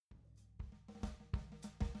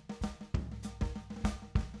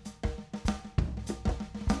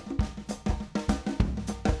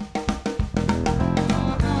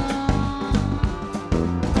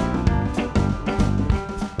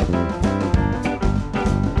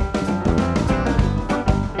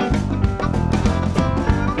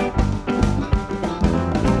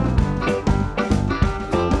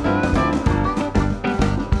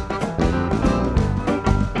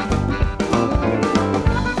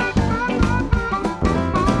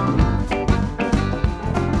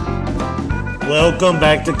Welcome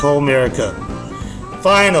back to Coal America.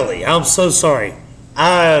 Finally, I'm so sorry.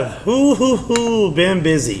 I've been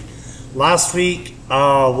busy. Last week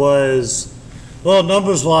numbers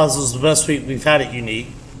wise, was the best week we've had at Unique.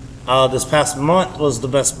 This past month was the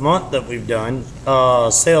best month that we've done,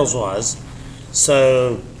 sales wise.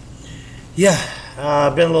 So, yeah,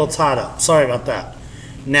 I've been a little tied up. Sorry about that.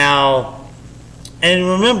 Now, and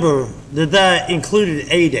remember that included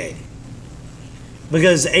A-Day.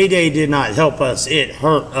 Because A-Day did not help us, it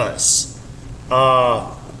hurt us.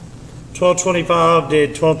 1225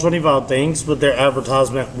 did 1225 things with their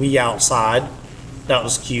advertisement, We Outside. That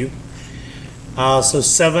was cute. So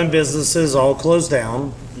 7 businesses all closed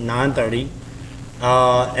down, 9:30.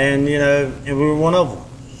 And we were one of them.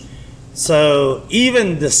 So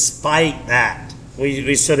even despite that,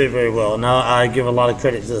 we stood it very well. Now I give a lot of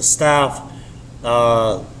credit to the staff.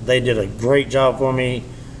 They did a great job for me.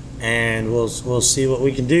 And we'll see what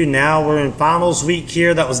we can do. Now we're in finals week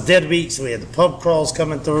here. That was dead week, so we had the pub crawls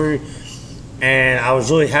coming through, and I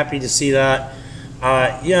was really happy to see that.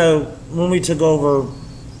 When we took over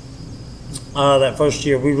that first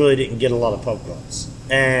year, we really didn't get a lot of pub crawls,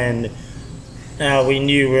 and we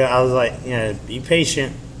knew. I was like, be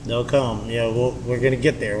patient, they'll come. We're gonna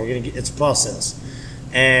get there. It's a process,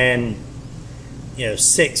 and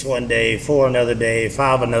 6 one day, 4 another day,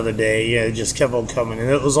 5 another day, just kept on coming.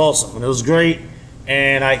 And it was awesome. And it was great.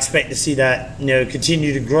 And I expect to see that,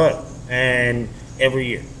 continue to grow and every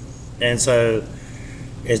year. And so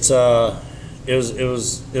it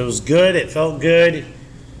was good. It felt good.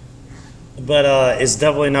 But it's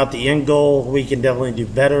definitely not the end goal. We can definitely do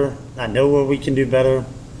better. I know where we can do better.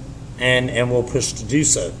 And we'll push to do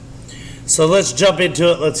so. So let's jump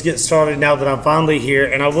into it. Let's get started now that I'm finally here.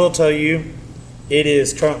 And I will tell you, it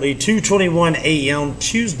is currently 2:21 a.m.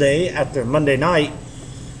 Tuesday after Monday night.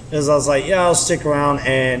 As I was like, I'll stick around.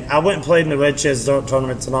 And I went and played in the Red Sheds Dart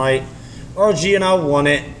Tournament tonight. RG and I won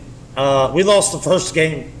it. We lost the first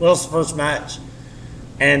game. We lost the first match.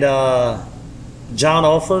 And John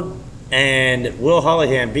Alford and Will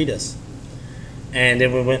Hollihan beat us. And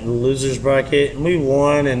then we went in the losers bracket. And we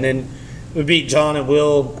won. And then we beat John and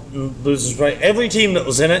Will in losers bracket. Every team that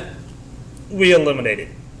was in it, we eliminated.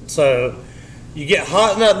 So you get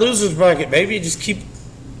hot in that losers bracket, baby. Just keep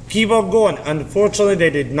on going. Unfortunately, they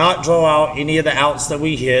did not draw out any of the outs that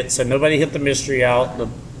we hit, so nobody hit the mystery out. The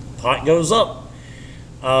pot goes up.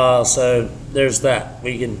 So there's that.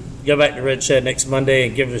 We can go back to Red Shed next Monday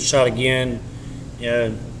and give it a shot again.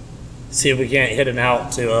 See if we can't hit an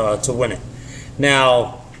out to win it.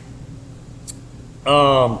 Now,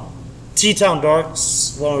 T-Town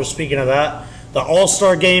Darts. While we're speaking of that, the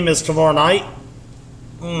All-Star game is tomorrow night.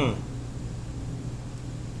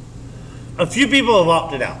 A few people have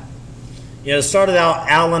opted out. It started out,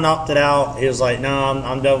 Alan opted out. He was like, no,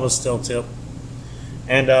 I'm done with Steel Tip.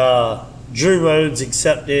 And Drew Rhodes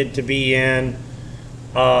accepted to be in.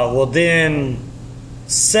 Then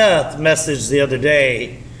Seth messaged the other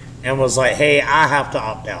day and was like, hey, I have to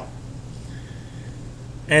opt out.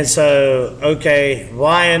 And so, okay,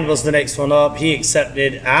 Ryan was the next one up. He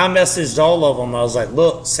accepted. I messaged all of them. I was like,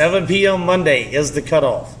 look, 7 p.m. Monday is the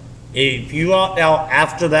cutoff. If you opt out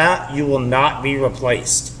after that, you will not be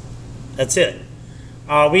replaced. That's it.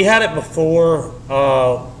 We had it before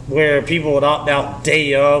where people would opt out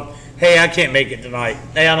day of. Hey, I can't make it tonight.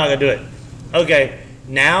 Hey, I'm not going to do it. Okay,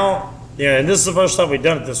 now, and this is the first time we've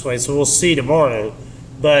done it this way, so we'll see tomorrow.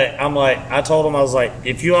 But I told them, I was like,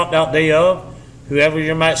 if you opt out day of, whoever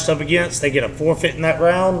you're matched up against, they get a forfeit in that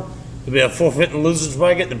round. There'll be a forfeit in the loser's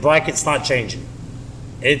bracket. The bracket's not changing.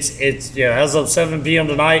 It's as of 7 p.m.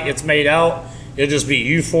 tonight, it's made out. It'll just be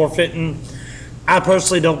you forfeiting. I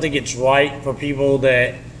personally don't think it's right for people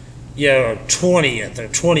that, are 20th or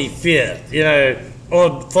 25th,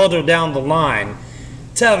 or further down the line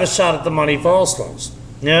to have a shot at the money for All-Stars.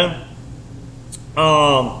 Just,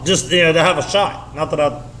 to have a shot. Not that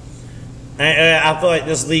I feel like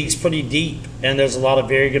this league's pretty deep and there's a lot of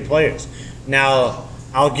very good players. Now,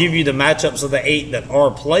 I'll give you the matchups of the 8 that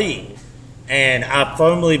are playing. And I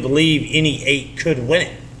firmly believe any 8 could win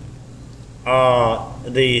it.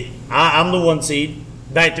 I'm the 1 seed,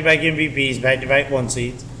 back-to-back MVPs, back-to-back 1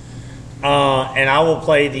 seeds. And I will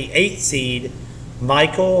play the 8 seed,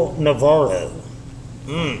 Michael Navarro.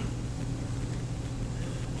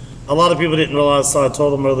 A lot of people didn't realize, so I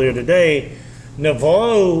told them earlier today,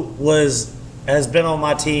 Navarro has been on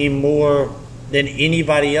my team more than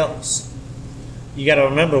anybody else. You got to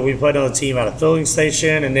remember, we played on a team at a filling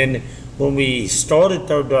station, and then when we started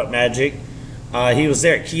Third Dart Magic, he was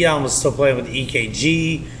there. Keon was still playing with the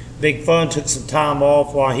EKG. Big Fun took some time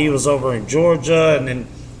off while he was over in Georgia, and then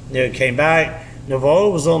came back. Navarro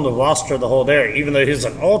was on the roster the whole day, even though he was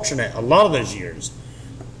an alternate a lot of those years.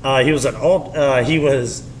 He was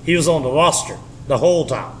on the roster the whole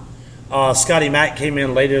time. Scotty Mack came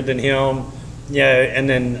in later than him, and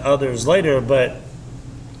then others later. But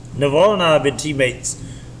Navarro and I have been teammates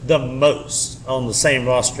the most on the same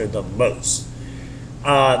roster the most.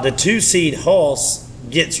 The 2 seed Hoss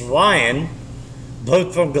gets Ryan,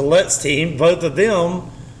 both from Gallette's team. Both of them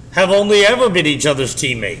have only ever been each other's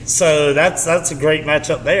teammates, so that's a great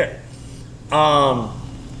matchup there.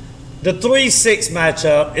 The 3-6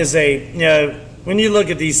 matchup is when you look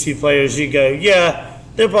at these two players, you go, yeah,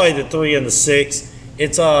 they're probably the 3 and the 6.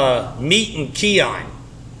 It's Meat and Keon.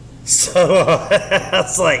 So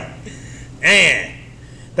it's like, man,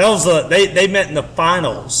 that was they met in the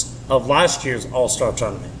finals of last year's All-Star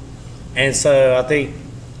tournament, and so I think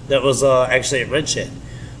that was actually at Redshed.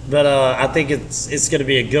 But I think it's going to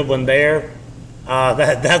be a good one there.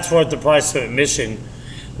 That's worth the price of admission,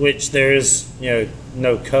 which there is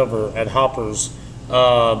no cover at Hoppers,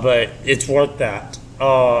 but it's worth that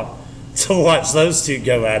to watch those two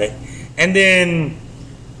go at it. And then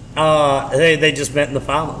they just met in the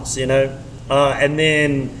finals, and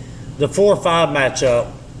then the 4-5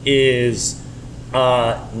 matchup is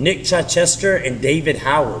Nick Chichester and David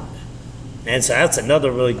Howard, and so that's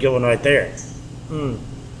another really good one right there.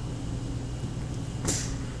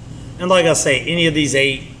 And like I say, any of these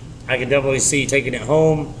 8, I can definitely see taking it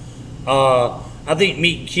home. I think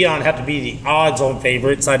Meat and Keon have to be the odds-on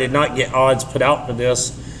favorites. I did not get odds put out for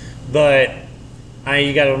this, but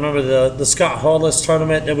you got to remember the Scott Harless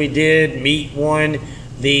tournament that we did. Meat won.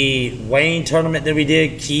 The Wayne tournament that we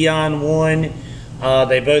did, Keon won.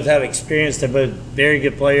 They both have experience. They're both very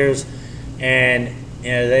good players, and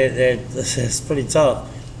it's pretty tough.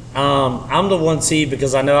 I'm the 1 seed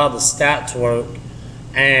because I know how the stats work,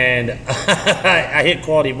 and I hit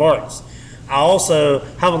quality marks. I also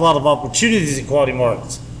have a lot of opportunities at quality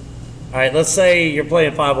marks. All right, let's say you're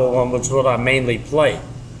playing 501, which is what I mainly play.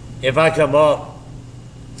 If I come up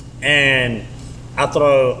and I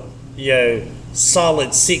throw, solid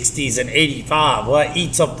 60s and 85, well, that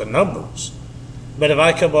eats up the numbers. But if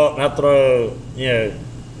I come up and I throw,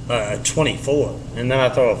 a 24, and then I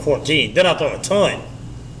throw a 14, then I throw a ton,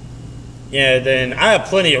 then I have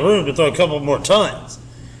plenty of room to throw a couple more tons.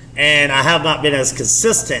 And I have not been as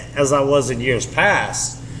consistent as I was in years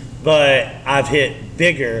past, but I've hit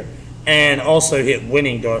bigger and also hit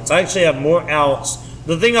winning darts. I actually have more outs.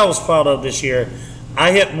 The thing I was proud of this year,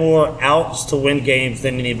 I hit more outs to win games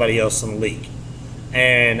than anybody else in the league.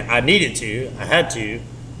 And I needed to, I had to,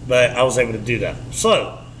 but I was able to do that.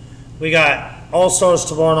 So, we got All-Stars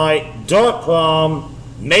tomorrow night, Dart Prom,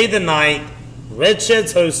 May the 9th, Red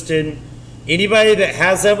Shed's hosting. Anybody that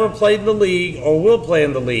has ever played in the league or will play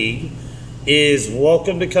in the league is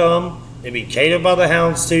welcome to come. It'll be catered by the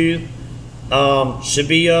Houndstooth. Should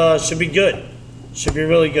be good. Should be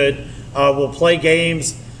really good. We'll play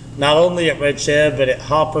games not only at Red Shed, but at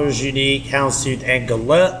Hoppers, Unique, Houndstooth, and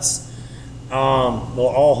Galette's. We'll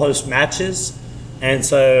all host matches, and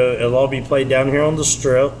so it'll all be played down here on the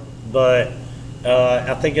Strip. But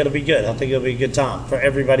I think it'll be good. I think it'll be a good time for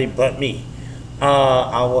everybody but me.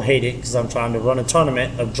 I will hate it because I'm trying to run a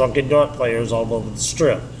tournament of drunken dart players all over the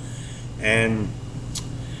Strip. And,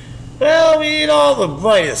 well, we need all the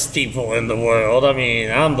brightest people in the world. I mean,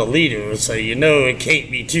 I'm the leader, so it can't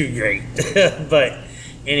be too great. But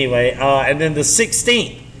anyway, and then the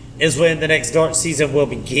 16th is when the next dart season will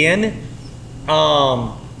begin.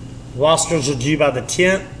 Rosters are due by the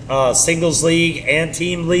 10th, singles league and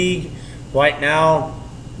team league. Right now,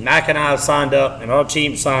 Mac and I have signed up, and our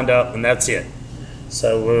team signed up, and that's it.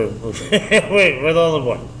 So we're the only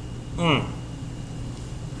one.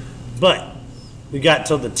 But we got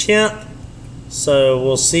till the 10th, so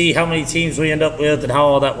we'll see how many teams we end up with and how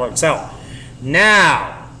all that works out.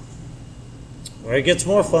 Now, where it gets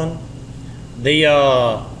more fun,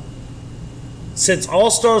 since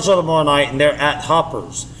All-Stars are tomorrow night and they're at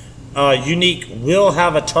Hoppers, Unique will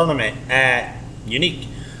have a tournament at Unique.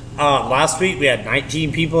 Last week we had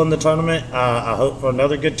 19 people in the tournament. I hope for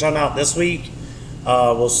another good turnout this week.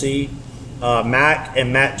 We'll see. Mac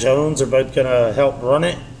and Matt Jones are both going to help run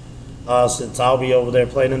it since I'll be over there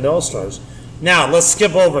playing in the All-Stars. Now, let's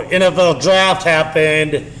skip over. NFL Draft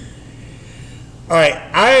happened. All right,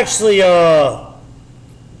 I actually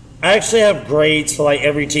have grades for like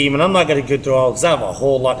every team, and I'm not going to go through all because I have a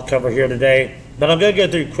whole lot to cover here today. But I'm going to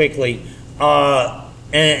go through quickly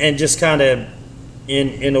and just kind of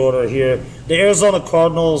in order here. The Arizona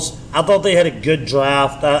Cardinals, I thought they had a good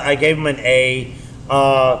draft. I gave them an A.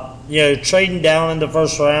 Trading down in the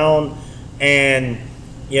first round, and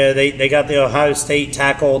they got the Ohio State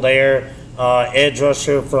tackle there. edge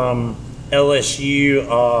rusher from LSU,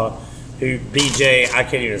 who BJ, I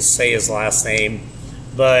can't even say his last name,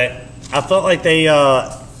 but I felt like they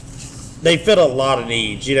fit a lot of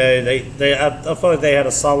needs. I felt like they had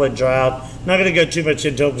a solid draft. Not going to go too much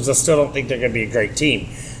into it because I still don't think they're going to be a great team.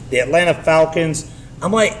 The Atlanta Falcons,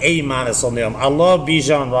 I'm like A- on them. I love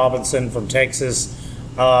Bijan Robinson from Texas.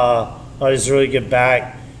 He's a really good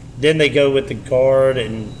back. Then they go with the guard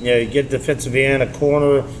and get defensive end, a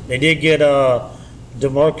corner. They did get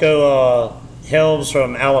DeMarco Helms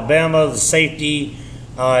from Alabama, the safety.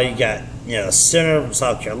 You got a center from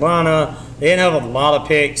South Carolina. They didn't have a lot of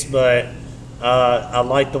picks, but I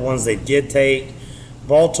like the ones they did take.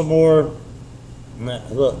 Baltimore.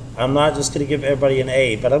 Look, I'm not just going to give everybody an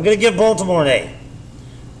A, but I'm going to give Baltimore an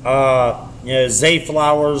A. Zay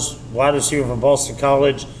Flowers, wide receiver from Boston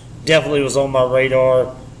College, definitely was on my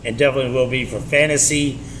radar and definitely will be for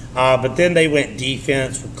fantasy. But then they went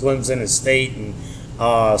defense with Clemson and State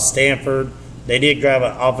and Stanford. They did grab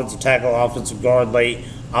an offensive tackle, offensive guard late,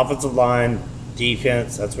 offensive line,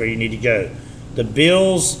 defense. That's where you need to go. The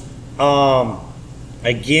Bills,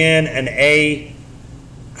 again, an A.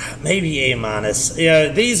 Maybe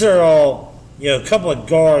A-. These are all, a couple of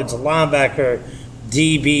guards, a linebacker,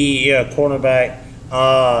 DB, cornerback.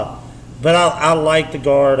 But I like the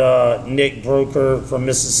guard, Nick Broker from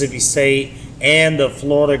Mississippi State, and the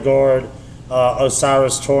Florida guard,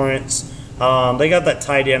 Osiris Torrance. They got that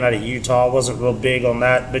tight end out of Utah. I wasn't real big on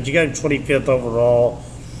that, but you got him 25th overall.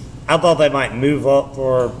 I thought they might move up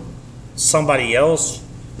for somebody else,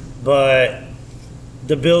 but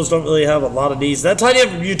the Bills don't really have a lot of these. That tight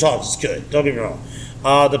end from Utah is good. Don't get me wrong.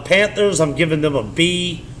 The Panthers, I'm giving them a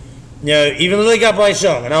B. Even though they got Bryce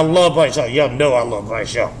Young, and I love Bryce Young. Y'all know I love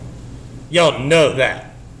Bryce Young. Y'all know that.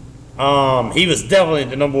 He was definitely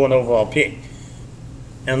the number 1 overall pick.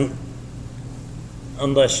 And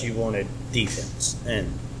unless you wanted defense.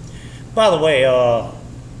 And by the way, I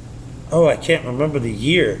can't remember the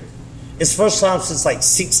year. It's the first time since like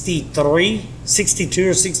 62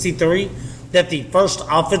 or 63, that the first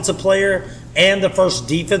offensive player and the first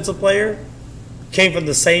defensive player came from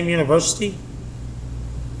the same university.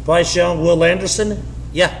 Bryce Young, Will Anderson,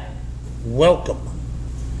 yeah, welcome.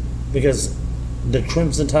 Because the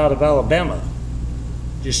Crimson Tide of Alabama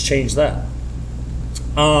just changed that.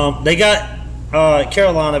 They got back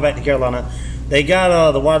to Carolina. They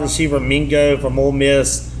got the wide receiver Mingo from Ole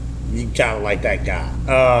Miss. You kind of like that guy.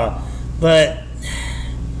 But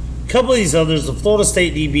a couple of these others, the Florida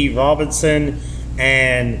State DB Robinson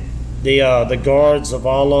and the guard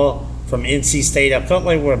Zavala from NC State, I felt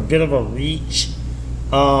like were a bit of a reach.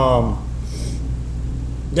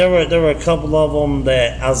 There were a couple of them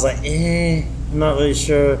that I was like, I'm not really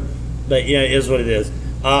sure, but it is what it is.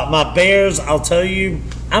 My Bears, I'll tell you,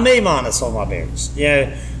 I'm A- on my Bears.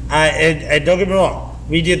 And don't get me wrong,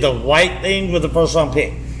 we did the right thing with the first round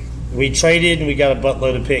pick. We traded and we got a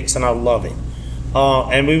buttload of picks, and I love it.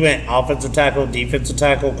 And we went offensive tackle, defensive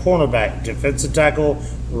tackle, cornerback, defensive tackle,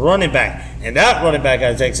 running back, and that running back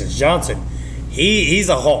out of Texas, Johnson, he's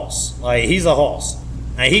a horse. Like, he's a horse.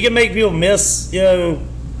 And he can make people miss,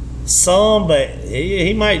 some, but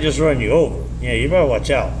he might just run you over. You better watch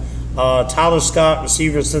out. Tyler Scott,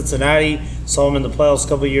 receiver, Cincinnati, saw him in the playoffs a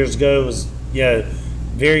couple of years ago. Was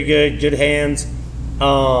very good hands.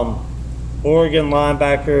 Oregon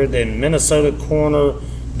linebacker, then Minnesota corner,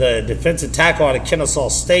 the defensive tackle out of Kennesaw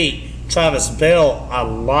State, Travis Bell, I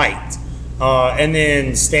liked. And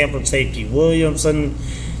then Stanford safety Williamson.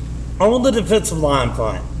 On the defensive line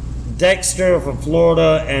front, Dexter from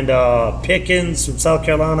Florida and Pickens from South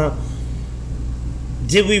Carolina.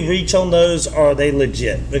 Did we reach on those, or are they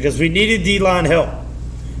legit? Because we needed D-line help.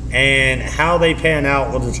 And how they pan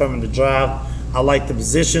out will determine the draft. I like the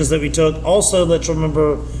positions that we took. Also, let's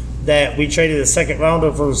remember that we traded a second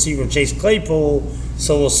rounder for receiver Chase Claypool,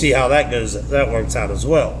 so we'll see how that goes. That works out as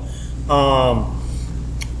well.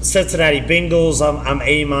 Cincinnati Bengals, I'm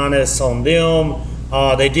A- on them.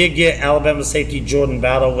 They did get Alabama safety Jordan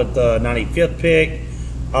Battle with the 95th pick,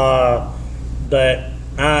 but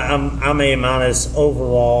I'm A-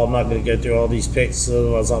 overall. I'm not going to go through all these picks,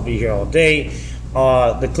 otherwise I'll be here all day.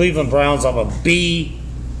 The Cleveland Browns, I'm a B.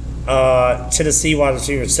 Tennessee wide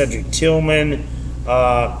receiver Cedric Tillman.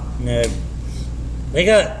 They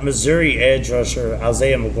got Missouri edge rusher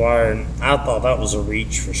Isaiah McGuire, and I thought that was a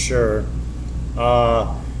reach for sure.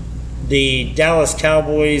 The Dallas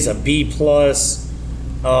Cowboys, a B+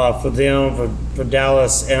 for them, for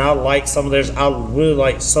Dallas, and I like some of theirs. I really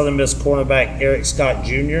like Southern Miss cornerback Eric Scott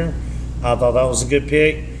Jr. I thought that was a good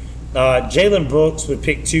pick. Jalen Brooks with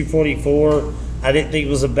pick 244. I didn't think it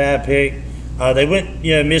was a bad pick. They went,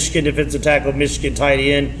 Michigan defensive tackle, Michigan tight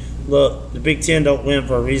end, Look, the Big Ten don't win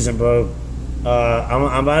for a reason, bro.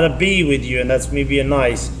 I'm at a B with you, and that's me being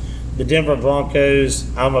nice. The Denver Broncos,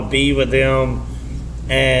 I'm a B with them.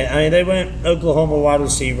 And, I mean, they went Oklahoma wide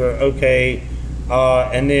receiver, okay.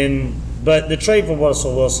 But the trade for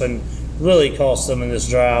Russell Wilson really cost them in this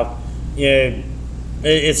draft. You know,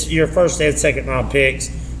 it's your first and second round picks.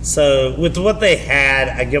 So with what they had,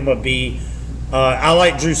 I give them a B. I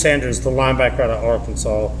like Drew Sanders, the linebacker out of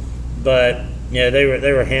Arkansas, but they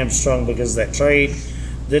were hamstrung because of that trade.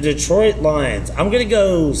 The Detroit Lions, I'm gonna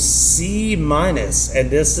go C minus, and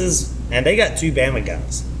they got two Bama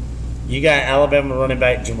guys. You got Alabama running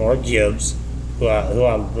back Jamar Gibbs, who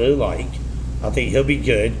I really like. I think he'll be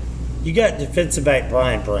good. You got defensive back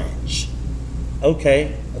Brian Branch.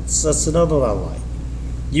 Okay, that's another one I like.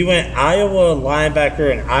 You went Iowa linebacker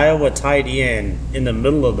and Iowa tight end in the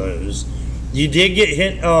middle of those. You did get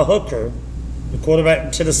Hooker, the quarterback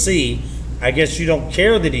from Tennessee. I guess you don't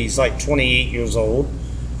care that he's like 28 years old.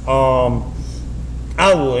 I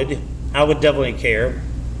would definitely care.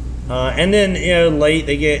 And then late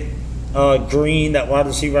they get Green, that wide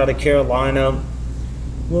receiver out of Carolina.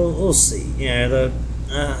 We'll see.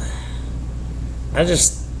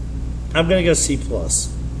 I'm gonna go C plus.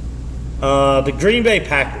 The Green Bay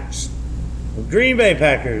Packers. The Green Bay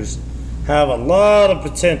Packers have a lot of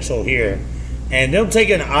potential here, and them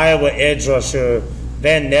taking Iowa edge rusher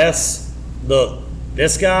Van Ness. Look,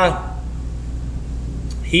 this guy,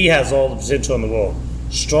 he has all the potential in the world.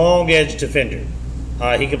 Strong edge defender.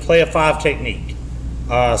 He can play a 5 technique.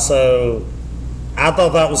 So I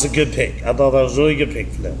thought that was a good pick. I thought that was a really good pick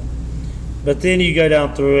for them. But then you go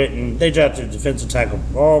down through it, and they drafted a defensive tackle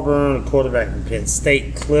from Auburn, a quarterback from Penn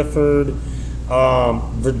State, Clifford,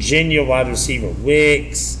 Virginia wide receiver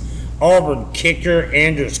Wicks, Auburn kicker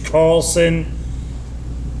Anders Carlson.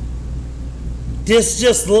 This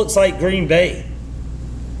just looks like Green Bay.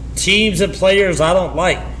 Teams and players I don't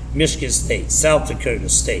like. Michigan State, South Dakota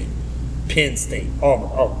State, Penn State,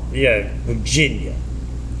 Auburn, Virginia,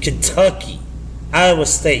 Kentucky, Iowa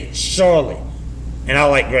State, Charlotte. And I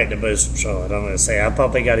like Greg DeBose from Charlotte. I'm going to say I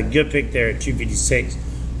thought they got a good pick there at 256.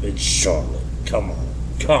 But Charlotte, come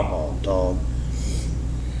on, dog.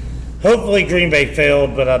 Hopefully Green Bay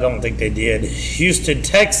failed, but I don't think they did. Houston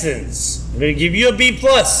Texans. I'm going to give you a B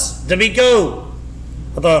plus. D'Amico.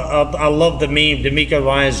 I love the meme. D'Amico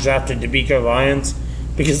Ryans drafted D'Amico Ryans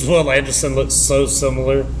because Will Anderson looks so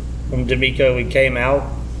similar from D'Amico when he came out.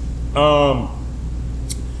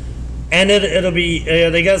 And it'll be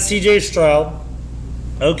they got C.J. Stroud.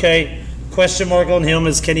 Okay, question mark on him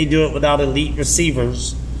is can he do it without elite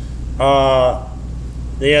receivers?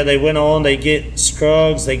 They went on. They get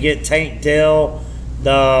Scruggs. They get Tank Dell.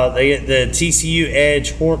 They get the TCU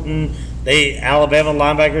edge Horton. Alabama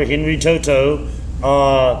linebacker Henry Toto.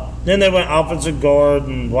 Then they went offensive guard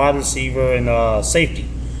and wide receiver and safety.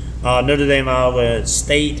 Notre Dame, Iowa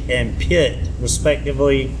State, and Pitt,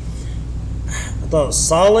 respectively. I thought it was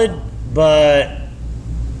solid, but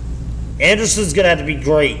Anderson's going to have to be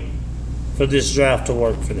great for this draft to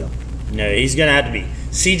work for them. He's going to have to be.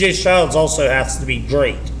 C.J. Stroud also has to be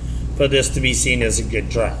great for this to be seen as a good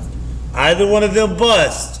draft. Either one of them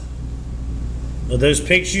bust. But those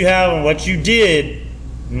picks you have and what you did,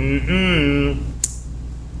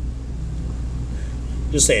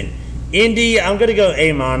 just saying. Indy, I'm going to go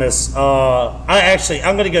A minus. I'm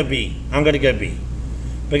going to go B.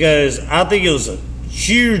 Because I think it was a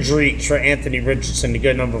huge reach for Anthony Richardson to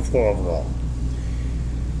go number 4 overall.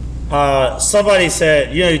 Somebody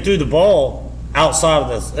said, he threw the ball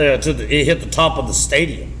outside of it hit the top of the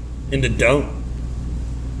stadium in the dome.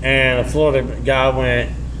 And a Florida guy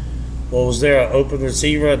went, well, was there an open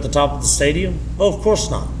receiver at the top of the stadium? Oh, of course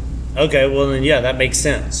not. Okay, well then, yeah, that makes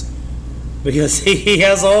sense. Because he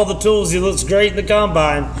has all the tools. He looks great in the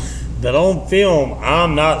combine. But on film,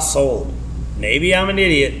 I'm not sold. Maybe I'm an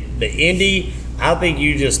idiot. But Indy, I think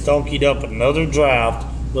you just donkeyed up another draft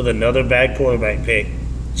with another bad quarterback pick.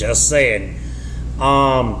 Just saying.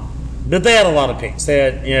 But they had a lot of picks. They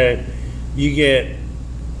had, you get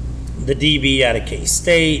the DB out of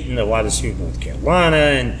K-State and the wide receiver from North Carolina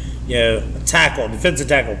and, a tackle, defensive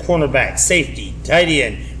tackle, cornerback, safety, tight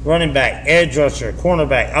end, running back, edge rusher,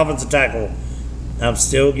 cornerback, offensive tackle. I'm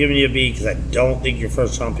still giving you a B because I don't think your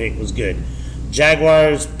first round pick was good.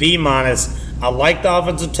 Jaguars, B minus. I like the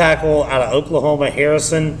offensive tackle out of Oklahoma,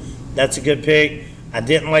 Harrison. That's a good pick. I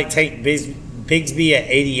didn't like Tate Bigsby at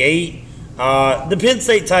 88. The Penn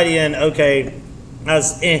State tight end, okay, I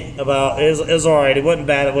was about. It was all right. It wasn't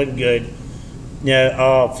bad. It wasn't good.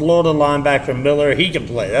 Florida linebacker Miller, he can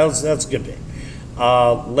play. That's a good pick.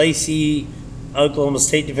 Lacey, Oklahoma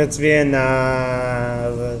State defensive end.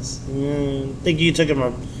 I think you took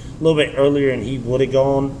him little bit earlier and he would have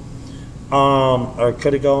gone, or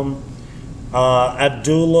could have gone.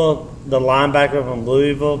 Abdullah, the linebacker from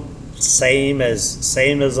Louisville, same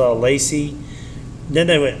as Lacey. Then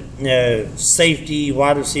they went, safety,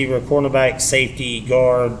 wide receiver, cornerback, safety,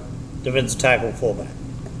 guard, defensive tackle, fullback.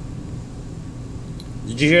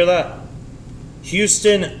 Did you hear that?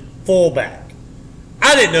 Houston, fullback.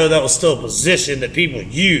 I didn't know that was still a position that people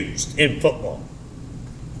used in football.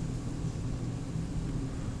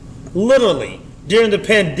 Literally, during the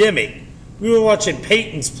pandemic, we were watching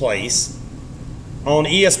Peyton's Place on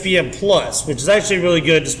ESPN Plus, which is actually really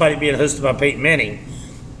good despite it being hosted by Peyton Manning.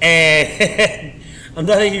 And I'm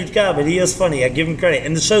not a huge guy, but he is funny. I give him credit.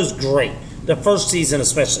 And the show's great. The first season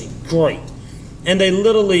especially, great. And they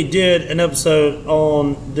literally did an episode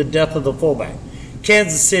on the death of the fullback.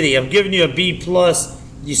 Kansas City, I'm giving you a B+.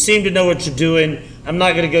 You seem to know what you're doing. I'm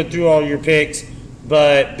not going to go through all your picks,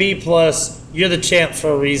 but B+, you're the champs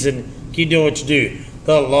for a reason. Keep doing what you do.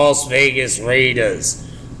 The Las Vegas Raiders.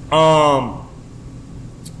 Number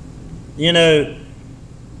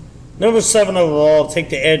 7 overall, take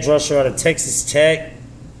the edge rusher out of Texas Tech.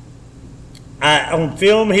 On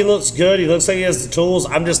film, he looks good. He looks like he has the tools.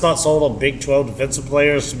 I'm just not sold on Big 12 defensive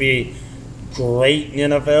players to be great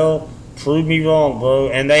in the NFL. Prove me wrong, bro.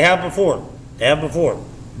 And they have before.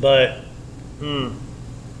 But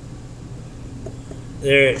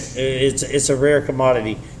it's a rare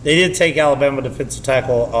commodity. They did take Alabama defensive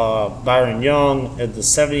tackle Byron Young at the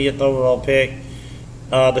 70th overall pick.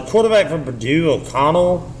 The quarterback from Purdue,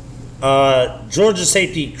 O'Connell. Georgia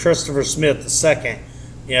safety Christopher Smith, the second.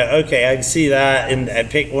 Yeah, okay, I can see that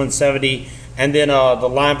at pick 170. And then the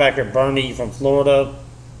linebacker Burney from Florida.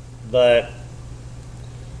 But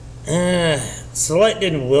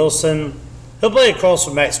selected Wilson. He'll play across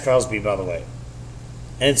from Max Crosby, by the way.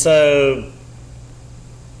 And so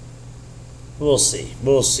we'll see.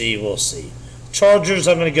 Chargers,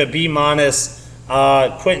 I'm going to go B-.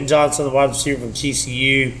 Quentin Johnson, the wide receiver from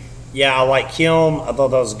TCU. Yeah, I like him. I thought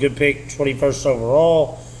that was a good pick, 21st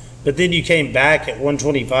overall. But then you came back at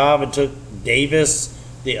 125 and took Davis,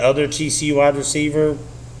 the other TCU wide receiver.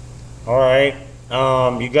 All right.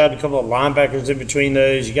 You got a couple of linebackers in between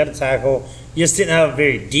those. You got a tackle. You just didn't have a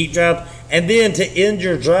very deep draft. And then to end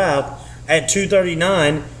your draft at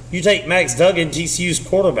 239, you take Max Duggan, TCU's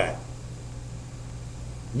quarterback.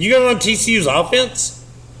 You going to run TCU's offense?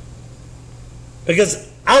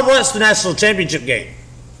 Because I watched the national championship game.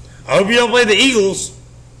 I hope you don't play the Eagles.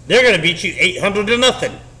 They're going to beat you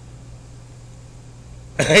 800-0.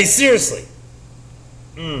 Hey, seriously.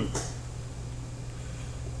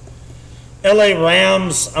 LA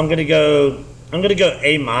Rams, I'm gonna go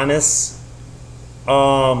A-.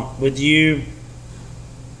 With you.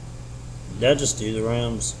 Did I just do the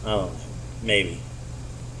Rams? I don't know. Maybe.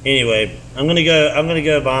 Anyway, I'm gonna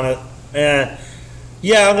go Bonnet.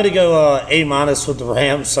 Yeah, I'm gonna go A- with the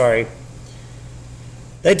Rams. Sorry.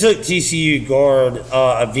 They took TCU guard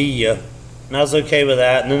Avila, and I was okay with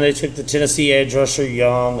that. And then they took the Tennessee edge rusher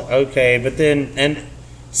Young. Okay, but then and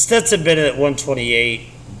Stetson Bennett at 128.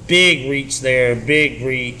 Big reach there, big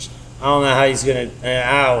reach. I don't know how he's gonna.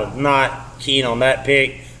 I was not keen on that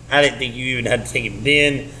pick. I didn't think you even had to take him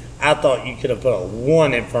then. I thought you could have put a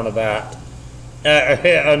 1 in front of that.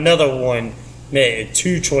 Another 1 at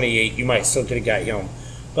 228. You might still could have got him.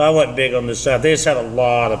 But I wasn't big on this draft. They just had a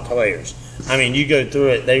lot of players. I mean, you go through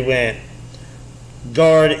it. They went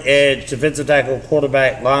guard, edge, defensive tackle,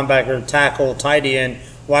 quarterback, linebacker, tackle, tight end,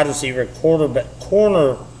 wide receiver,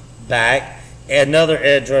 cornerback, another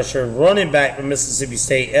edge rusher, running back from Mississippi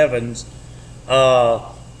State, Evans,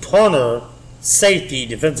 punter, safety,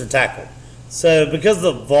 defensive tackle. So because of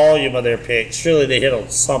the volume of their picks, surely they hit on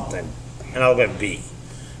something, and I'll go B.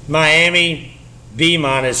 Miami, B-. You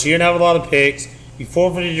didn't have a lot of picks. You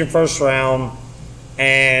forfeited your first round,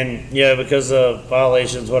 and because of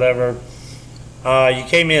violations, whatever. You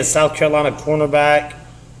came in South Carolina cornerback,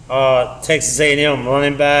 Texas A&M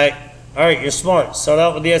running back. All right, you're smart. Start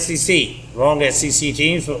out with the SEC. Wrong SEC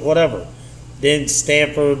teams, but whatever. Then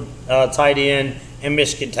Stanford tight end and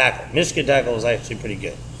Michigan tackle. Michigan tackle was actually pretty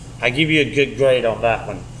good. I give you a good grade on that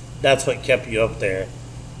one. That's what kept you up there.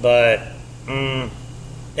 But they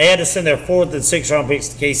had to send their 4th and 6th round picks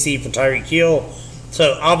to KC for Tyreek Hill.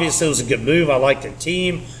 So obviously it was a good move. I liked their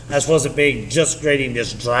team. I just wasn't big just grading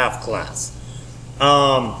this draft class.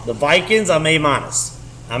 The Vikings, I'm A-.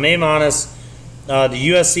 I'm A-. The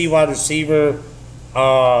USC wide receiver,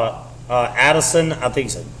 Addison, I think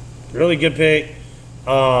is a really good pick.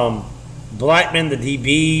 Blackman, the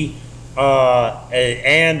DB,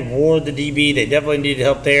 and Ward, the DB. They definitely needed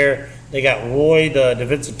help there. They got Roy, the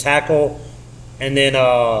defensive tackle, and then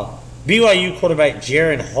BYU quarterback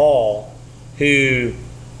Jaron Hall, who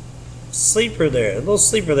a little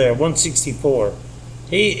sleeper there, 164.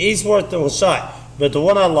 He's worth the shot. But the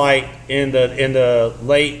one I liked in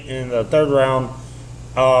the third round,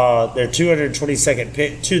 their 222nd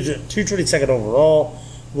pick, 222nd overall,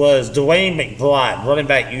 was Dwayne McBride, running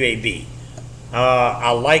back UAB.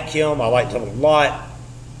 I like him. I liked him a lot.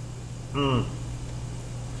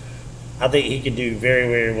 I think he could do very,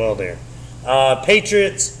 very well there.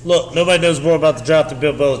 Patriots, look, nobody knows more about the draft than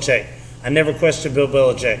Bill Belichick. I never questioned Bill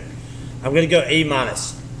Belichick. I'm going to go A-. I'm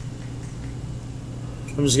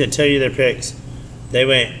just going to tell you their picks. They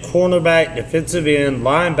went cornerback, defensive end,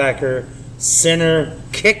 linebacker, center,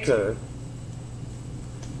 kicker,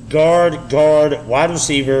 guard, wide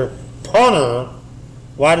receiver, punter,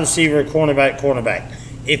 wide receiver, cornerback.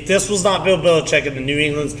 If this was not Bill Belichick and the New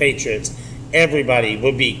England Patriots, everybody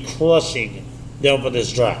would be crushing them for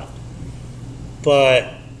this draft.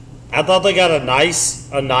 But I thought they got a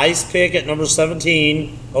nice pick at number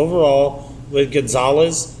 17 overall with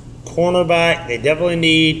Gonzalez, cornerback. They definitely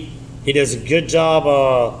need. He does a good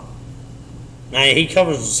job. He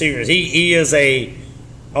covers receivers. He is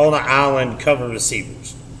on an island cover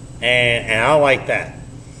receivers, and I like that.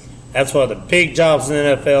 That's one of the big jobs in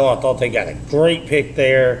the NFL. I thought they got a great pick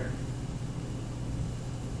there.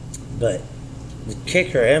 But the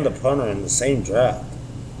kicker and the punter in the same draft.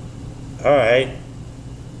 All right.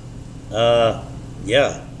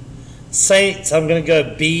 Yeah. Saints, I'm going to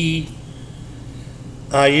go B.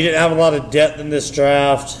 You didn't have a lot of depth in this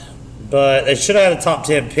draft, but they should have had a top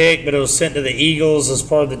 10 pick, but it was sent to the Eagles as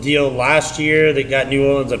part of the deal last year. They got New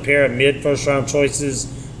Orleans a pair of mid-first round choices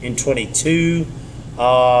in 22.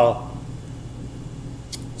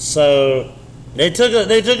 So they took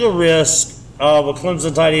a risk with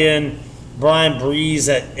Clemson tight end Brian Breeze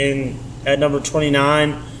at number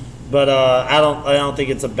 29, but I don't think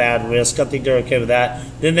it's a bad risk. I think they're okay with that.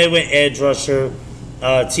 Then they went edge rusher,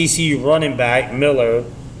 TCU running back Miller,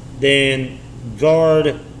 then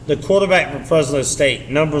guard, the quarterback from Fresno State.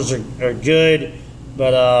 Numbers are good,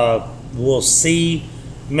 but we'll see.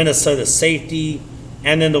 Minnesota safety,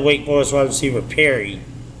 and then the Wake Forest wide receiver Perry,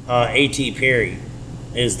 A.T. Perry,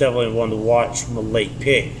 is definitely one to watch from a late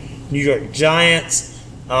pick. New York Giants.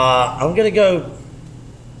 I'm gonna go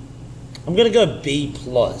B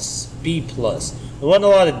plus. B plus. There wasn't a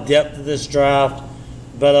lot of depth to this draft,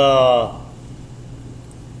 but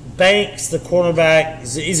Banks, the cornerback,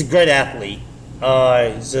 he's a great athlete.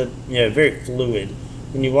 He's very fluid.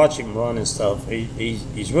 When you watch him run and stuff,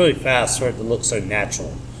 he's really fast for it to look so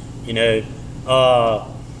natural. The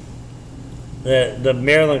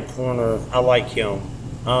Maryland corner, I like him.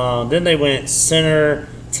 Then they went center,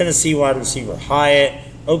 Tennessee wide receiver Hyatt,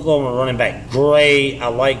 Oklahoma running back Gray, I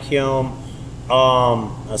like him.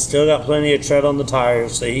 I still got plenty of tread on the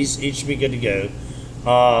tires, so he should be good to go.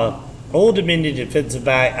 Old Dominion defensive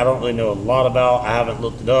back, I don't really know a lot about. I haven't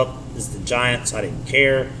looked it up. It's the Giants. I didn't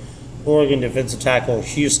care. Oregon defensive tackle,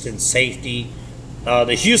 Houston safety.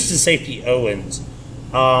 The Houston safety Owens.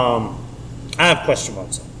 I have question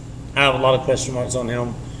marks on him. I have a lot of question marks on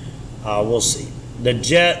him. We'll see. The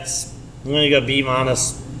Jets, I'm going to go B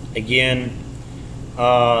minus again.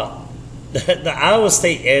 The Iowa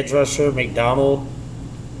State edge rusher, McDonald,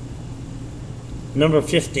 number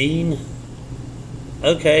 15.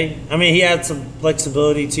 Okay. I mean, he had some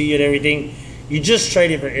flexibility to you and everything. You just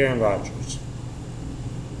traded for Aaron Rodgers.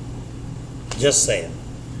 Just saying.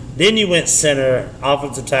 Then you went center,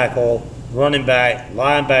 offensive tackle, running back,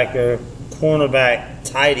 linebacker, cornerback,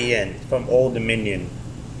 tight end from Old Dominion.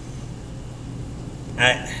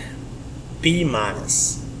 B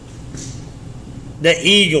minus. The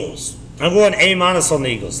Eagles. I'm going A minus on the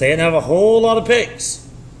Eagles. They didn't have a whole lot of picks.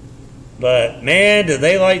 But, man, do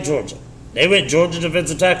they like Georgia. They went Georgia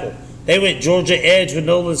defensive tackle. They went Georgia edge with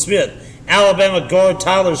Nolan Smith. Alabama guard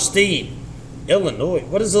Tyler Steen. Illinois.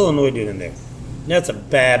 What is Illinois doing in there? That's a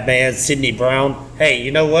bad man, Sidney Brown. Hey,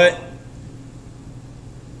 you know what?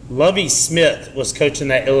 Lovie Smith was coaching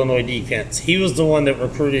that Illinois defense. He was the one that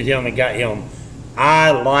recruited him and got him.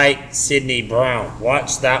 I like Sidney Brown.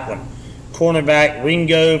 Watch that one. Cornerback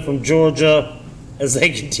Ringo from Georgia as they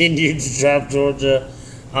continue to draft Georgia.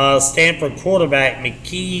 Stanford quarterback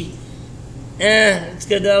McKee. It's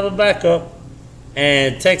good to have a backup.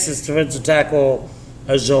 And Texas defensive tackle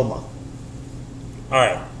Ajoma. All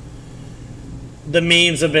right. The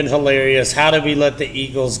memes have been hilarious. How did we let the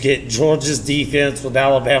Eagles get Georgia's defense with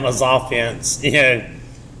Alabama's offense?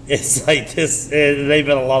 It's like this. They've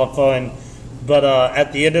been a lot of fun. But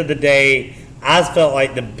at the end of the day, I felt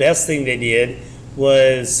like the best thing they did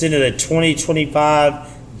was sending a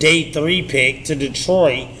 2025 day 3 pick to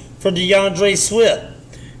Detroit for DeAndre Swift.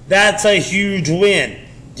 That's a huge win.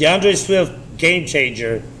 DeAndre Swift, game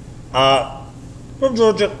changer. From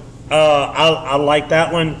Georgia. I like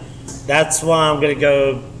that one. That's why I'm going to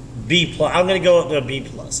go B+. I'm going to go up to a B+. I'm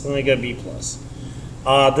going to go B+.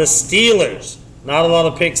 The Steelers. Not a lot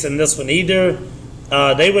of picks in this one either.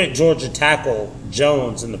 They went Georgia tackle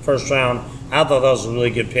Jones in the first round. I thought that was a really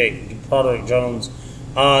good pick. Broderick Jones.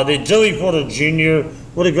 Then Joey Porter Jr.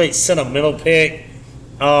 What a great sentimental pick.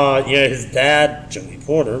 His dad, Joey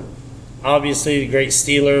Porter, obviously a great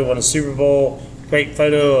Steeler, won a Super Bowl. Great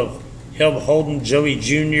photo of him holding Joey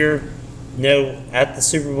Jr. At the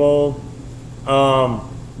Super Bowl.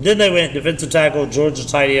 Then they went defensive tackle, Georgia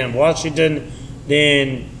tight end, Washington.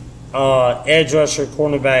 Then edge rusher,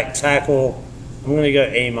 cornerback, tackle. I'm going to go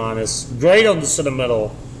A-. Great on the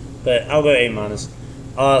sentimental, but I'll go A-.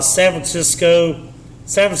 San Francisco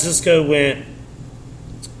went.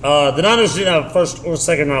 The Niners didn't have a first or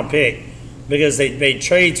second round pick because they made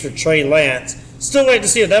trades for Trey Lance. Still waiting to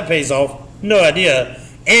see if that pays off. No idea.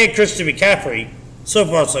 And Christian McCaffrey. So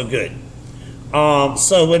far, so good.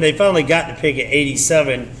 So when they finally got the pick at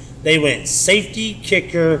 87, they went safety,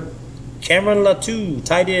 kicker, Cameron Latu,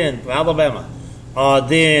 tight end from Alabama.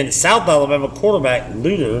 Then South Alabama quarterback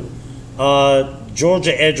Luter,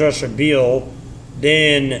 Georgia edge rusher Beal,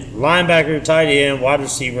 then linebacker, tight end, wide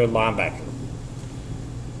receiver, linebacker.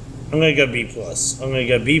 I'm going to go B+.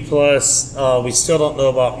 We still don't know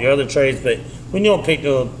about your other trades, but when you don't pick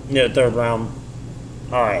the third round,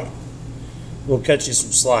 all right, we'll cut you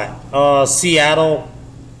some slack. Seattle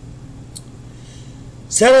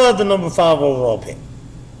had the number 5 overall pick.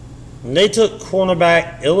 And they took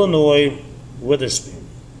cornerback Illinois Witherspoon.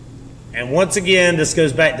 And once again, this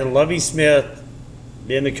goes back to Lovie Smith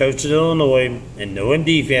being the coach of Illinois and knowing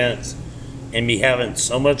defense and me having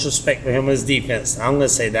so much respect for him and his defense. I'm going to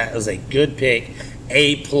say that was a good pick,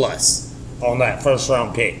 A+ on that first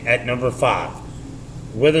round pick at number 5.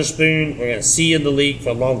 Witherspoon, we're going to see in the league for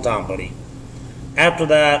a long time, buddy. After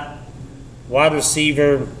that, wide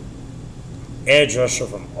receiver, edge rusher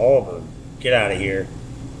from Auburn. Get out of here.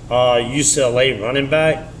 UCLA running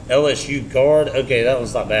back, LSU guard. Okay, that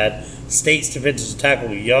was not bad. State's defensive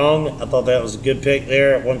tackle Young. I thought that was a good pick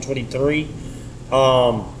there at 123.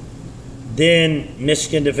 Then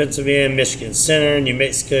Michigan defensive end, Michigan center, New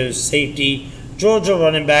Mexico safety, Georgia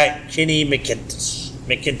running back Kenny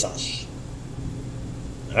McIntosh.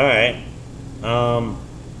 All right.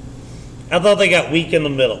 I thought they got weak in the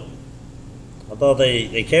middle. I thought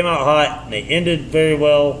they came out hot and they ended very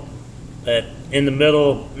well, but in the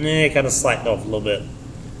middle, kind of slacked off a little bit.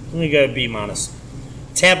 I'm going to go B-.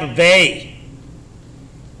 Tampa Bay.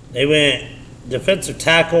 They went defensive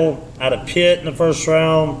tackle out of Pitt in the first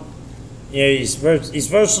round. He's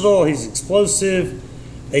versatile. He's explosive.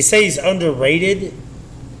 They say he's underrated,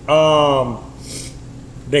 but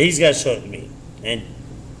he's got to show it to me. And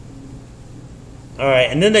all right,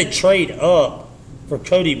 and then they trade up for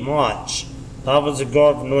Cody Mauch, the offensive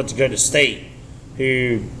guard from North Dakota State,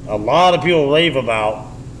 who a lot of people rave about.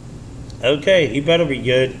 Okay, he better be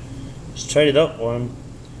good. Just traded up for him.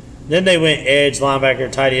 Then they went edge, linebacker,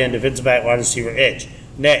 tight end, defensive back, wide receiver, edge.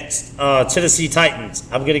 Next, Tennessee Titans.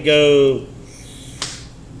 I'm gonna go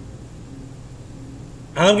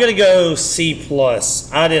C+.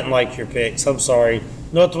 I didn't like your picks. I'm sorry.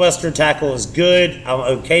 Northwestern tackle is good. I'm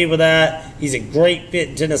okay with that. He's a great fit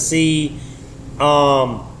in Tennessee.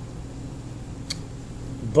 But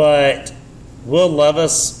Will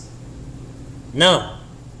Levis, no,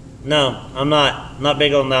 I'm not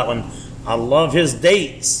big on that one. I love his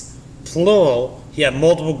dates, plural. He had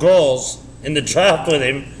multiple girls in the draft with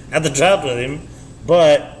him,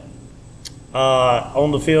 but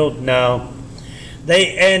on the field, no.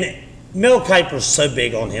 And Mel Kiper's so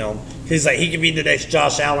big on him. He's like, he could be the next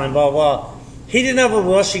Josh Allen, blah, blah. He didn't have a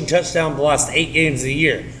rushing touchdown the last 8 games of the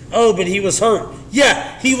year. Oh, but he was hurt.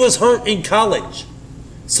 Yeah, he was hurt in college.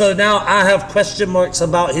 So now I have question marks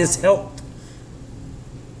about his health.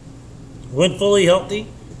 When fully healthy,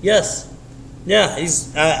 yes. Yeah,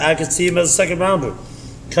 I could see him as a second rounder.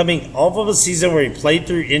 Coming off of a season where he played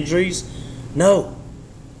through injuries, no.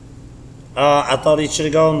 I thought he should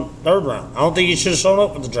have gone third round. I don't think he should have shown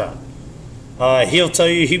up for the draft. He'll tell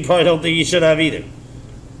you he probably don't think he should have either.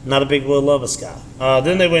 Not a big Will Levis guy.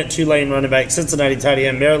 Then they went Tulane running back, Cincinnati tight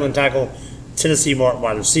end, Maryland tackle, Tennessee Mark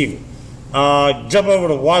wide receiver. Jump over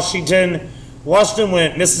to Washington. Washington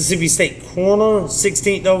went Mississippi State corner,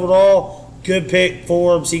 16th overall. Good pick,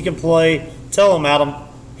 Forbes. He can play. Tell him, Adam.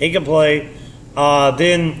 He can play.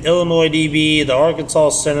 Then Illinois DB, the Arkansas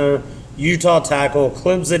center, Utah tackle,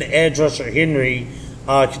 Clemson edge rusher Henry,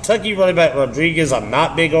 Kentucky running back Rodriguez. I'm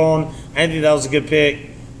not big on. I think that was a good pick.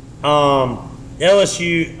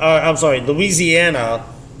 Louisiana,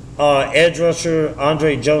 edge rusher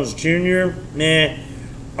Andre Jones Jr. Nah,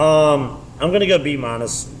 I'm gonna go B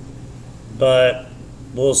minus, but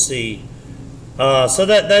we'll see. So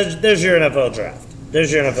there's your NFL draft.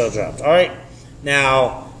 There's your NFL draft. All right.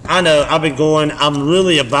 Now I know I'm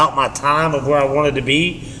really about my time of where I wanted to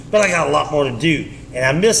be, but I got a lot more to do, and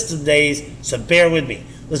I missed some days, so bear with me.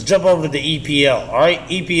 Let's jump over to the EPL. All right,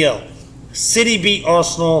 EPL. City beat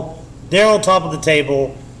Arsenal. They're on top of the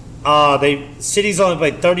table. City's only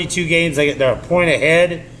played 32 games. They're a point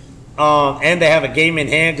ahead, and they have a game in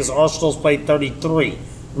hand because Arsenal's played 33.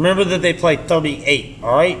 Remember that they played 38.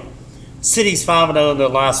 All right. City's 5-0 in their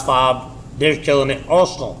last 5. They're killing it.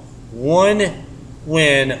 Arsenal 1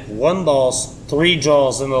 win, 1 loss, 3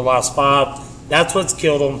 draws in the last 5. That's what's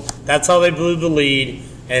killed them. That's how they blew the lead,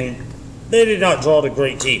 and they did not draw to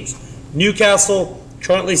great teams. Newcastle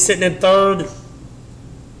currently sitting in 3rd.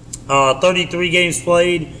 33 games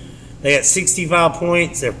played. They got 65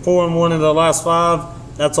 points. They're 4-1 in the last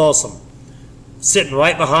 5. That's awesome. Sitting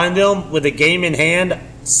right behind them with a game in hand,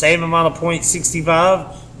 same amount of points,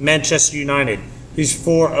 65. Manchester United, who's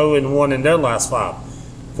 4-0-1 in their last 5.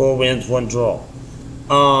 4 wins, 1 draw.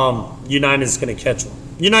 United's going to catch them.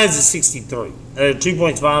 United's at 63. 2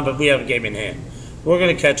 points behind, but we have a game in hand. We're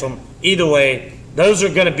going to catch them. Either way, those are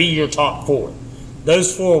going to be your top 4.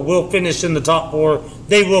 Those 4 will finish in the top 4.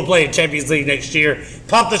 They will play in Champions League next year.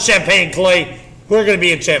 Pop the champagne, Clay. We're going to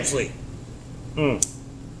be in Champions League.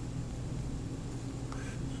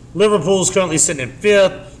 Liverpool's currently sitting in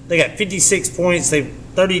 5th. They got 56 points. They've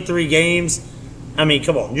 33 games. I mean,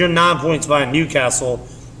 come on. You're 9 points behind Newcastle.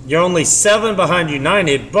 You're only 7 behind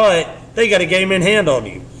United, but they got a game in hand on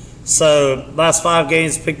you. So, last 5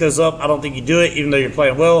 games, pick those up. I don't think you do it, even though you're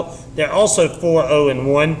playing well. They're also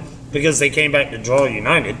 4-0-1 because they came back to draw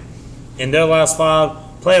United in their last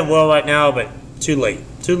 5. Playing well right now, but too late.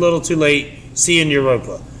 Too little, too late. See you in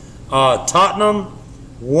Europa. Tottenham,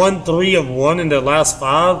 1-3-1 in their last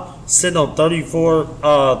 5. Sitting on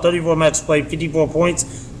 34 matches played, 54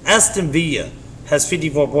 points. Aston Villa has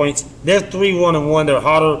 54 points. They're 3-1-1. They're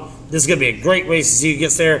hotter. This is going to be a great race to see who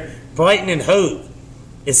gets there. Brighton and Hove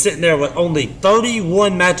is sitting there with only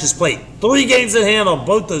 31 matches played. 3 games in hand on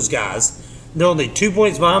both those guys. They're only 2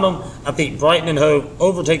 points behind them. I think Brighton and Hove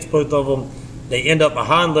overtakes both of them. They end up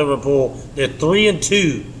behind Liverpool. They're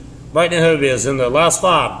 3-2. Brighton and Hove is in their last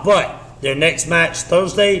 5. But their next match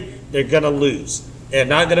Thursday, they're going to lose. They're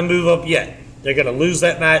not going to move up yet. They're going to lose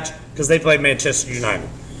that match because they play Manchester United.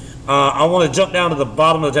 I want to jump down to the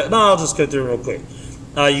bottom of the table. No, I'll just go through real quick.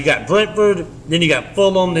 You got Brentford, then you got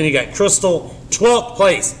Fulham, then you got Crystal. 12th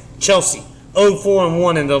place, Chelsea,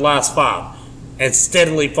 0-4-1 in their last 5. And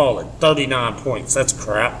steadily falling, 39 points. That's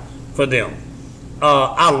crap for them.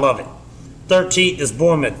 I love it. 13th is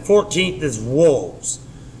Bournemouth. 14th is Wolves.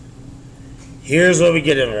 Here's where we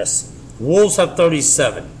get interested. Wolves have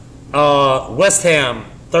 37. West Ham,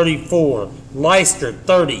 34. Leicester,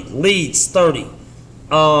 30. Leeds, 30.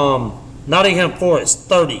 Nottingham Forest,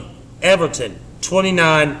 30. Everton,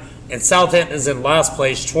 29. And Southampton is in last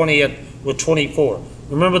place, 20th with 24.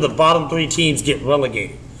 Remember, the bottom 3 teams get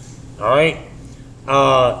relegated. All right?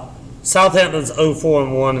 Southampton's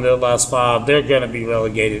 0-4-1 in their last 5. They're going to be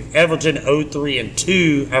relegated. Everton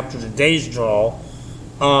 0-3-2 after today's draw.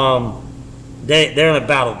 They're in a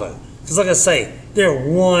battle, though. Because, like I say, they're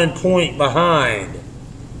 1 point behind.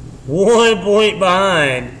 1 point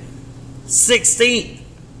behind 16th.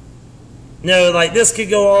 This could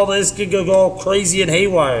go all crazy and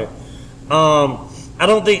haywire.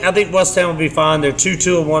 I think West Ham will be fine. They're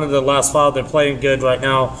 2-2-1 in the last 5. They're playing good right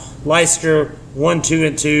now. Leicester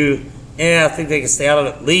 1-2-2. And I think they can stay out of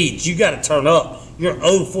it. Leeds, you got to turn up. You're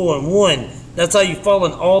 0-4-1. That's how you've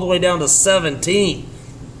fallen all the way down to 17.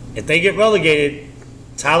 If they get relegated,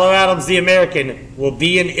 Tyler Adams, the American, will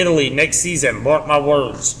be in Italy next season. Mark my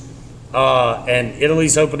words. And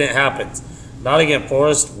Italy's hoping it happens. Nottingham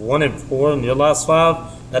Forest 1-4 in your last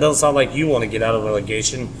 5. That doesn't sound like you want to get out of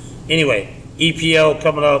relegation. Anyway, EPL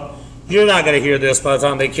coming up. You're not going to hear this by the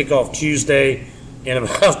time they kick off Tuesday in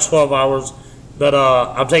about 12 hours. But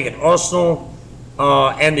I'm taking Arsenal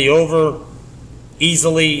and the over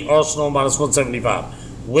easily. Arsenal minus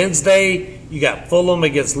 175. Wednesday, you got Fulham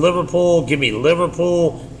against Liverpool. Give me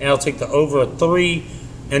Liverpool, and I'll take the over 3.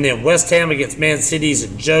 And then West Ham against Man City is a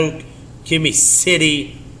joke. Give me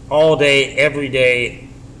City all day, every day,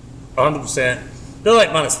 100%. They're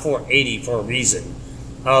like minus 480 for a reason.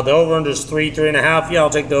 The over-under is 3.5. Yeah, I'll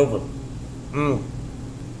take the over. I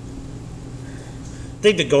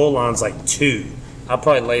think the goal line's like 2. I'll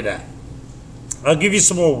probably lay that. I'll give you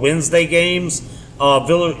some more Wednesday games.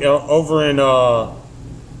 Villa over in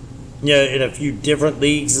in a few different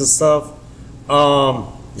leagues and stuff.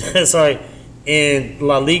 Sorry, in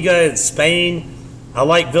La Liga in Spain, I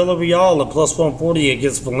like Villarreal at plus 140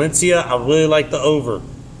 against Valencia. I really like the over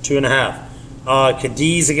 2.5.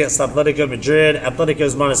 Cadiz against Atletico Madrid.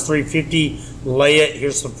 Atletico's minus 350. Lay it.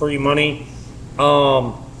 Here's some free money.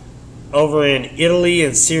 Over in Italy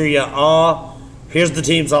and Serie A, here's the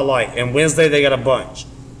teams I like. And Wednesday they got a bunch: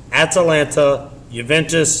 Atalanta,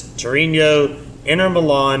 Juventus, Torino, Inter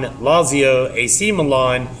Milan, Lazio, AC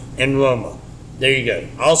Milan, and Roma. There you go.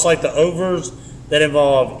 I also like the overs that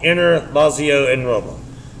involve Inter, Lazio, and Roma.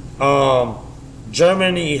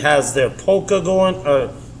 Germany has their Pokal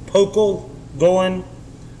going.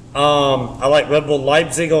 I like Red Bull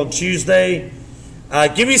Leipzig on Tuesday.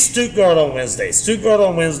 Give me Stuttgart on Wednesday. Stuttgart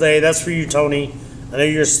on Wednesday. That's for you, Tony. I know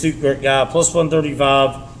you're a Stuttgart guy. Plus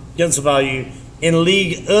 135. Get some value. In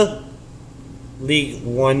League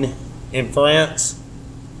 1 in France.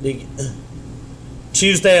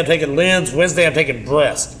 Tuesday I'm taking Lens. Wednesday I'm taking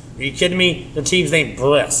Brest. Are you kidding me? The team's named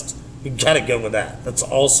Brest. You gotta go with that. That's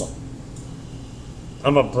awesome.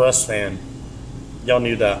 I'm a Brest fan. Y'all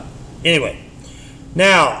knew that. Anyway,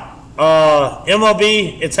 now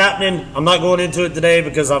MLB, it's happening. I'm not going into it today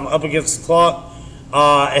because I'm up against the clock.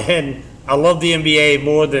 And I love the NBA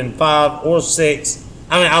more than 5 or 6.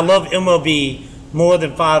 I love MLB more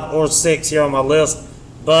than 5 or 6 here on my list.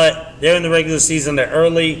 But they're in the regular season. They're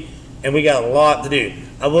early, and we got a lot to do.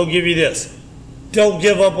 I will give you this. Don't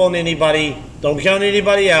give up on anybody. Don't count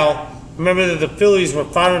anybody out. Remember that the Phillies were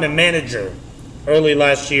firing a manager early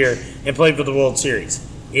last year and played for the World Series.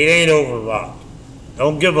 It ain't over, Rock.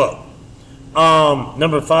 Don't give up.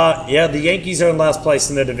 Number 5, the Yankees are in last place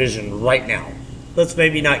in their division right now. Let's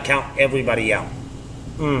maybe not count everybody out.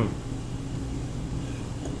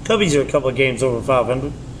 Cubbies are a couple of games over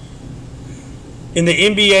 500. In the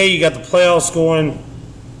NBA, you got the playoffs going.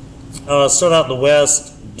 Start out in the West.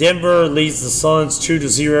 Denver leads the Suns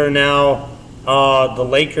 2-0 now. The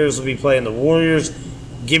Lakers will be playing the Warriors.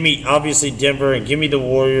 Give me, obviously, Denver, and give me the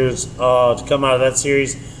Warriors to come out of that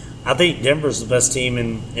series. I think Denver's the best team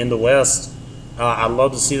in the West. I'd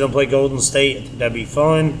love to see them play Golden State. I think that'd be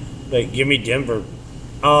fun, but give me Denver.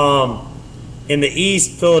 In the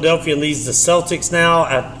East, Philadelphia leads the Celtics now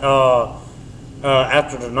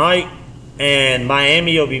after tonight, and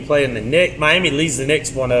Miami will be playing the Knicks. Miami leads the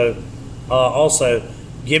Knicks 1-0. Also,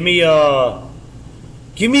 give me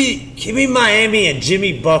Miami and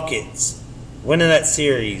Jimmy Buckets winning that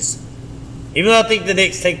series. Even though I think the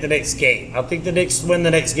Knicks take the next game. I think the Knicks win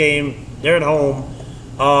the next game. They're at home.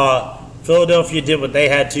 Philadelphia did what they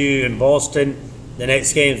had to in Boston. The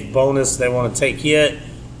next game's bonus. They want to take it.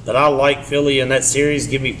 But I like Philly in that series.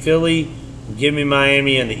 Give me Philly. Give me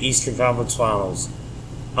Miami in the Eastern Conference Finals.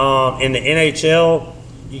 In the NHL,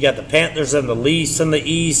 you got the Panthers and the Leafs in the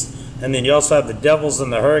East. And then you also have the Devils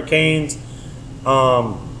and the Hurricanes.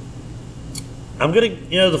 I'm going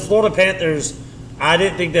to, the Florida Panthers, I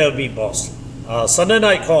didn't think they would beat Boston. Sunday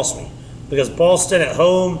night cost me because Boston at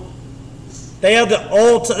home,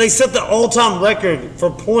 they set the all-time record for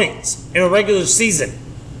points in a regular season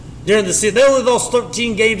during the season. They only lost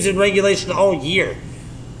 13 games in regulation all year.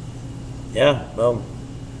 Yeah, well,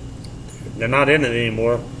 they're not in it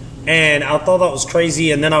anymore. And I thought that was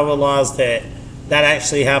crazy, and then I realized that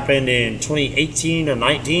actually happened in 2018 or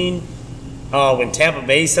 19 when Tampa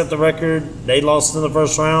Bay set the record. They lost in the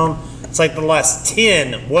first round. It's like the last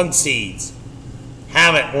 10 one seeds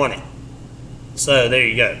haven't won it. So there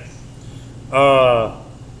you go.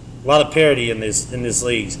 A lot of parity in this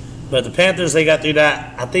leagues. But the Panthers, they got through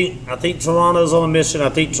that. I think Toronto's on a mission. I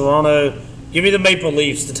think Toronto, give me the Maple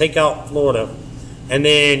Leafs to take out Florida. And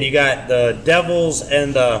then you got the Devils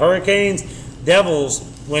and the Hurricanes. Devils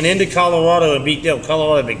went into Colorado and beat them.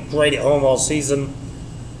 Colorado had been great at home all season.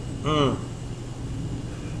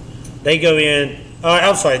 They go in.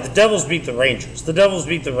 I'm sorry, the Devils beat the Rangers.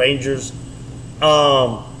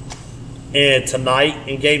 And tonight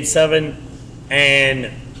in Game 7. And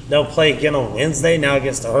they'll play again on Wednesday now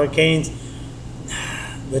against the Hurricanes.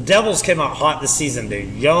 The Devils came out hot this season. They're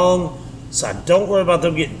young, so I don't worry about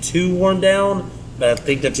them getting too worn down. But I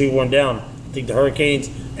think they're too worn down. I think the Hurricanes,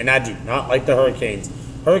 and I do not like the Hurricanes.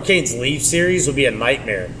 Hurricanes Leaf series will be a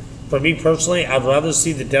nightmare. For me personally, I'd rather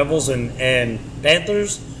see the Devils and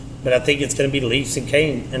Panthers, but I think it's going to be Leafs and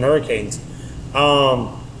Hurricanes.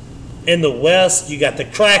 In the West, you got the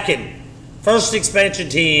Kraken, first expansion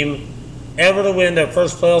team ever to win their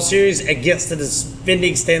first playoff series against the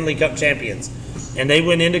defending Stanley Cup champions. And they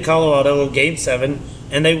went into Colorado in Game 7,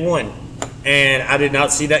 and they won. And I did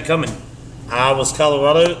not see that coming. I was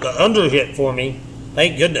Colorado, the under hit for me.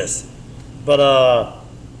 Thank goodness. But,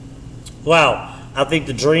 wow. I think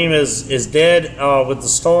the dream is dead with the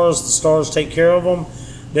Stars. The Stars take care of them.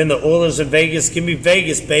 Then the Oilers in Vegas. Give me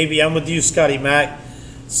Vegas, baby. I'm with you, Scotty Mac.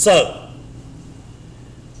 So,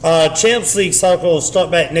 Champs League cycle will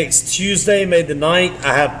start back next Tuesday, May the 9th.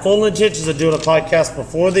 I have full intentions of doing a podcast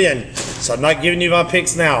before then, so I'm not giving you my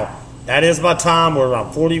picks now. That is my time. We're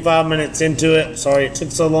around 45 minutes into it. Sorry it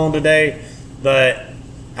took so long today, but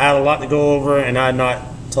I had a lot to go over, and I had not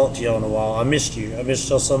talked to y'all in a while. I missed you. I missed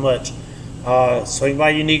y'all so much. Swing by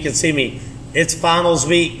Unique and see me. It's finals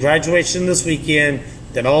week, graduation this weekend,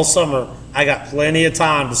 then all summer. I got plenty of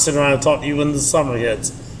time to sit around and talk to you when the summer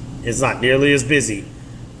hits. It's not nearly as busy.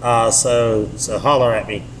 So holler at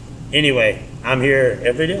me. Anyway, I'm here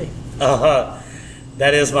every day.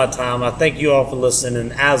 That is my time. I thank you all for listening,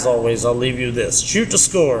 and as always, I'll leave you this. Shoot to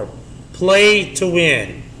score, play to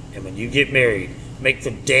win, and when you get married, make for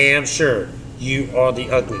damn sure you are the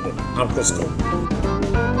ugly one. I'm Chris Cole.